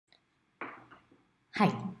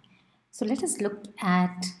Hi, so let us look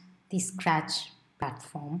at the Scratch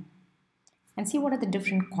platform and see what are the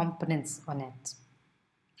different components on it.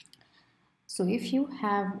 So if you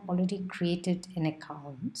have already created an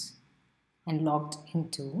account and logged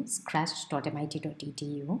into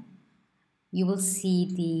scratch.mit.edu, you will see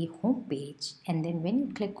the home page, and then when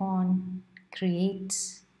you click on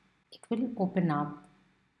create, it will open up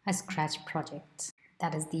a Scratch project.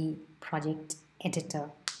 That is the project editor.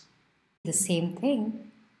 The same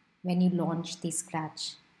thing when you launch the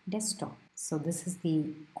Scratch desktop. So this is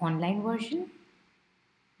the online version,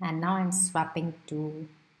 and now I'm swapping to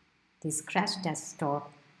the Scratch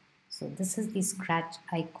desktop. So this is the Scratch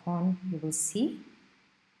icon you will see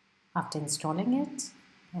after installing it,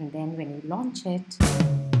 and then when you launch it,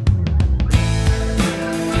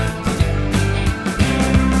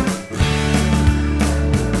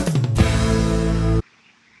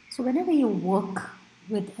 so whenever you work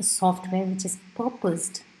with a software which is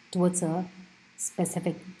purposed towards a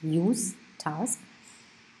specific use task,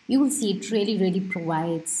 you will see it really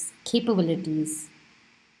provides capabilities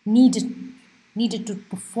needed to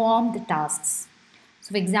perform the tasks.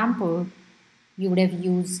 So for example, you would have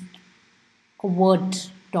used a Word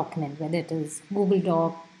document, whether it is Google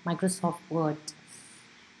Doc, Microsoft Word.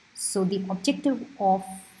 So the objective of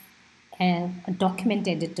a document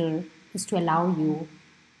editor is to allow you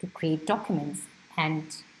to create documents,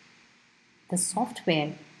 and the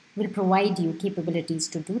software will provide you capabilities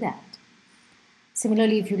to do that.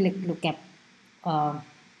 Similarly, if you look at a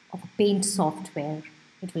paint software,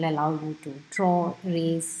 it will allow you to draw,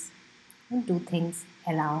 erase, and do things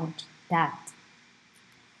around that.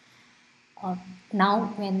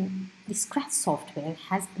 Now, when the Scratch software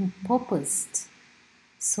has been purposed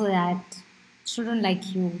so that children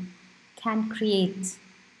like you can create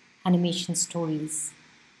animation stories,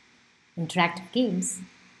 interactive games,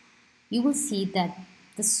 you will see that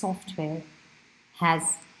the software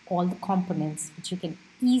has all the components which you can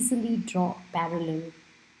easily draw a parallel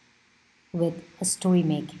with a story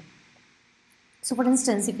making. So for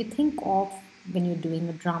instance, if you think of when you're doing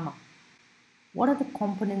a drama, what are the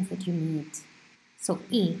components that you need? So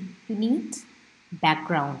you need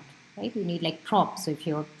background, right? You need like props. So if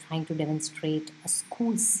you're trying to demonstrate a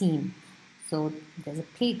school scene, so there's a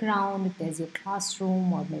playground, if there's your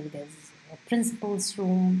classroom, or maybe there's a principal's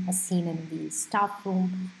room, a scene in the staff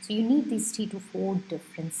room. So you need these 3 to 4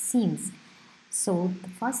 different scenes. So the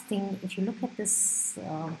first thing, if you look at this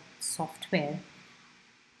software,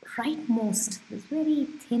 rightmost, this very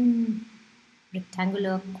thin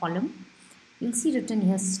rectangular column, you'll see written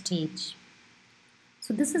here stage.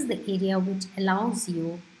 So this is the area which allows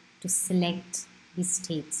you to select the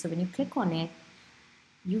stage. So when you click on it,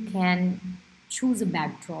 you can choose a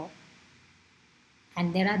backdrop,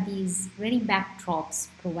 and there are these very backdrops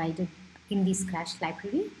provided in the Scratch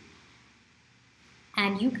library,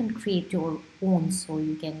 and you can create your own. So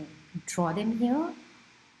you can draw them here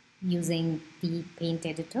using the paint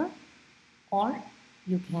editor, or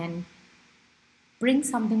you can bring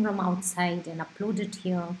something from outside and upload it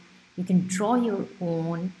here. You can draw your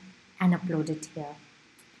own and upload it here,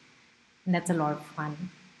 and that's a lot of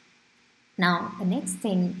fun. Now the next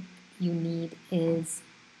thing you need is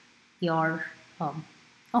your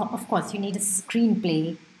of course you need a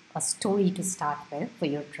screenplay, a story to start with for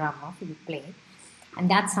your drama, for your play, and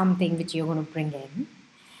that's something which you're going to bring in.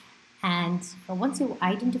 And once you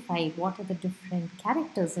identify what are the different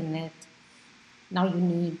characters in it, now you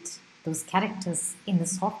need those characters in the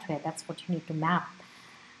software. That's what you need to map.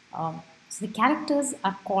 So the characters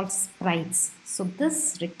are called sprites. So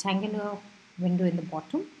this rectangular window in the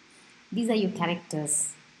bottom, these are your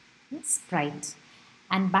characters, sprite.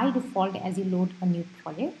 And by default, as you load a new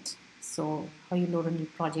project, so how you load a new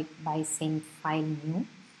project by saying file new.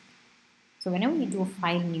 So whenever you do a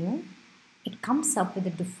file new, it comes up with a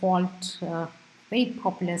default very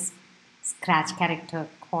popular Scratch character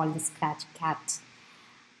called the Scratch cat.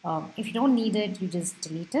 If you don't need it, you just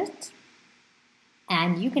delete it,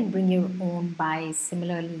 and you can bring your own by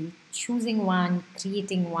similarly choosing one,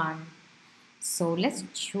 creating one. So let's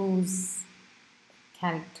choose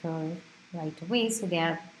character right away. So there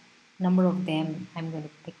are a number of them. I'm going to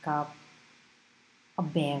pick up a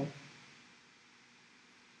bear.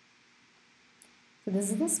 So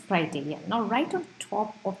this is the sprite area. Now right on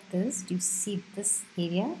top of this, do you see this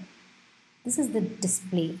area? This is the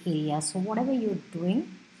display area. So whatever you're doing,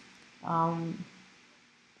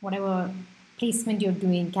 whatever placement you're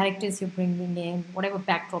doing, characters you're bringing in, whatever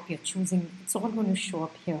backdrop you're choosing, it's all going to show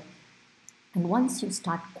up here. And once you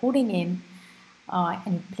start coding in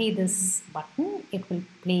and you play this button, it will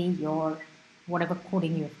play your whatever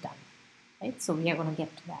coding you've done, right? So we are going to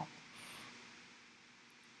get to that.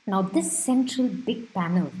 Now this central big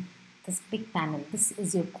panel, this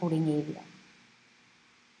is your coding area.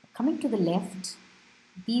 Coming to the left,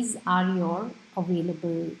 these are your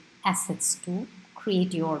available assets to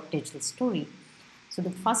create your digital story. So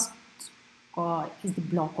the first is the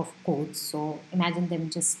block of code. So imagine them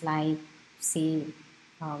just like, say,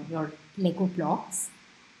 your Lego blocks,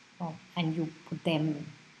 and you put them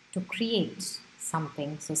to create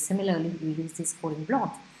something. So similarly, you use these coding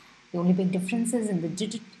blocks. The only big difference is in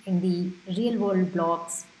the real world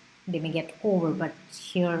blocks, they may get over, but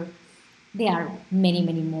here they are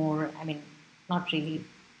many more. I mean, not really.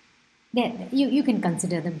 You can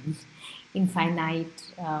consider them infinite.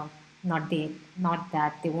 Not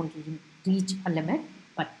that they won't even reach a limit,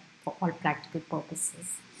 but for all practical purposes.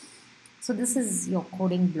 So this is your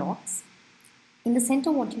coding blocks. In the center,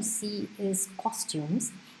 what you see is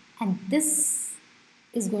costumes, and this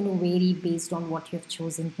is going to vary based on what you have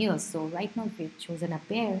chosen here. So right now, if you've chosen a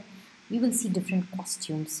bear, we will see different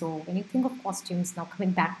costumes. So when you think of costumes, now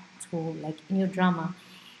coming back to like in your drama,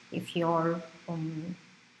 if your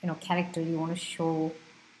character you want to show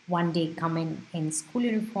one day come in school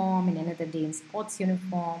uniform and another day in sports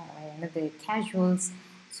uniform or another casuals,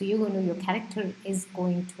 so your character is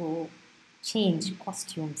going to change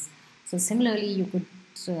costumes. So similarly, you could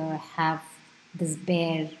have this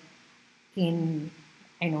bear in,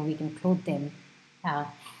 we can clothe them. Uh,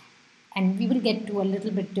 and we will get to a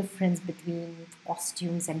little bit difference between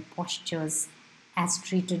costumes and postures as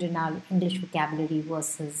treated in our English vocabulary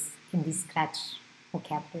versus in the Scratch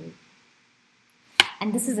vocabulary.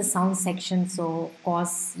 And this is the sound section. So of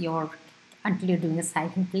course, until you're doing a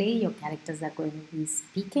silent play, your characters are going to be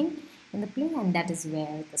speaking in the play, and that is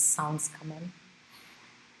where the sounds come in.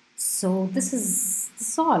 So this is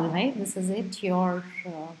all, right? This is it, your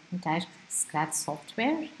entire Scratch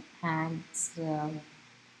software, and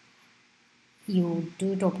you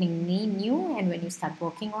do it opening new, and when you start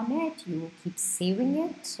working on it, you keep saving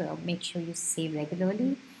it. So make sure you save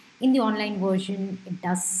regularly. In the online version, it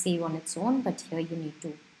does save on its own, but here you need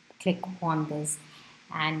to click on this,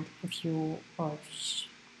 and if you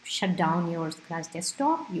shut down your Scratch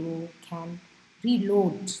desktop, you can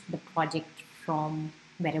reload the project from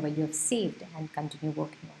wherever you have saved and continue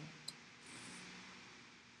working on it.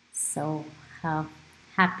 So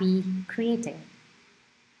happy creating.